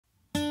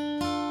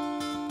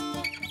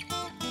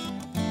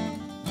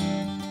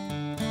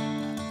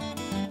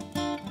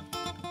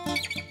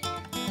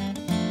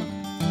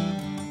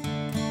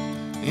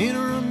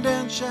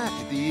shack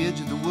at the edge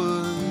of the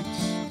woods,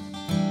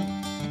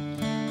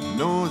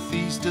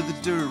 northeast of the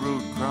dirt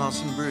road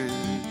crossing bridge.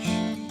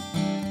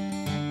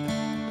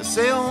 I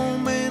say,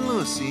 old man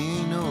Lewis, he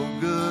ain't no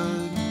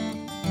good,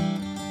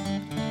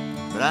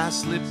 but I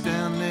slipped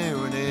down there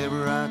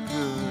whenever I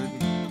could.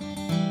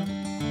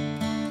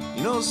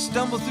 You know,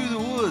 stumble through the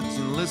woods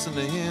and listen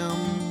to him.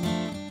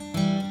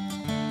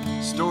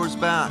 Stories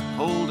about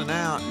holding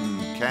out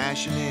and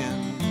cashing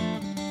in.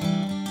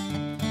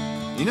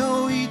 You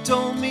know, he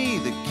told me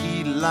the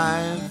key to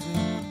life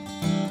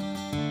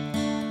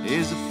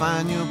is to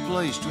find your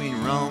place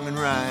between wrong and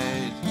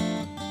right.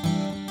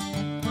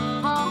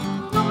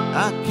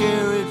 I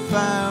carried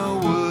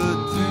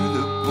firewood through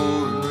the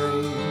pouring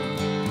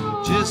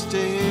rain just to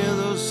hear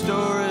those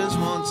stories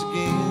once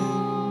again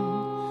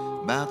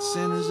about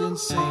sinners and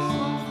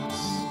saints,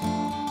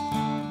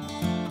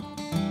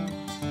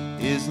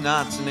 is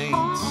knots and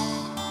ain'ts.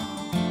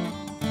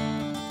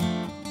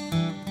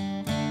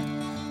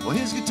 Well,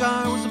 his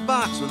guitar was a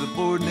box with a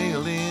board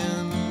nailed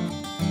in.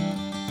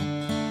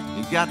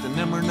 He got the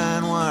number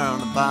 9 wire on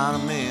the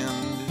bottom end.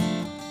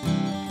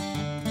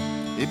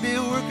 He'd be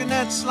working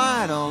that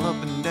slide all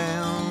up and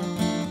down,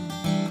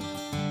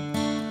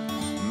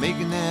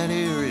 making that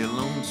area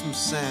lonesome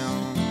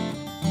sound.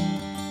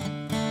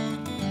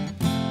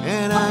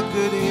 And I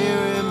could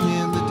hear him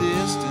in the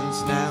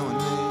distance now and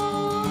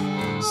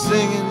then,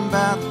 singing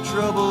about the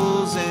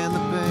troubles and the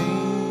pain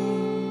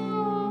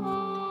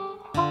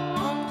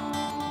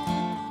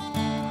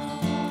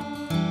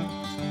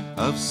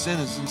of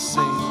sinners and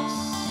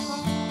saints.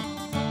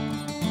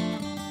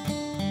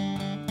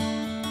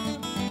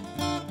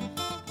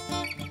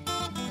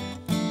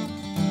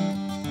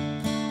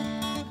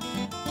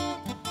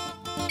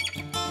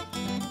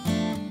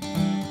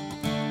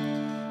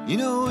 You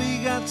know,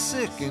 he got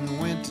sick and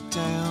went to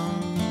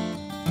town.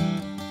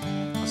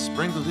 I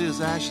sprinkled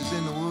his ashes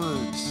in the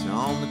woods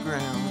on the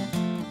ground.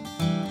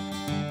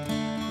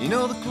 You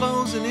know, the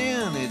closing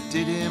in, it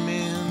did him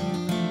in.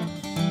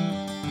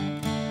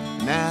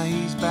 Now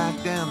he's back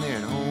down there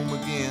at home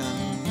again.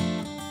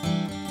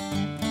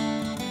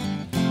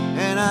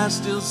 And I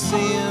still see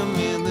him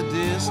in the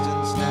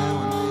distance now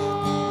and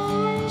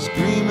then,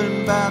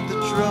 screaming about the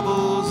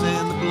troubles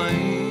and the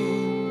blame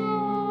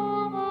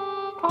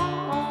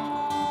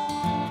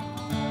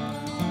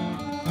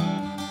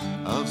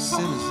of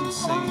sinners and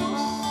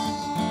saints,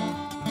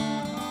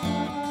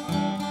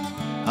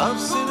 of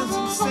sinners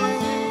and saints.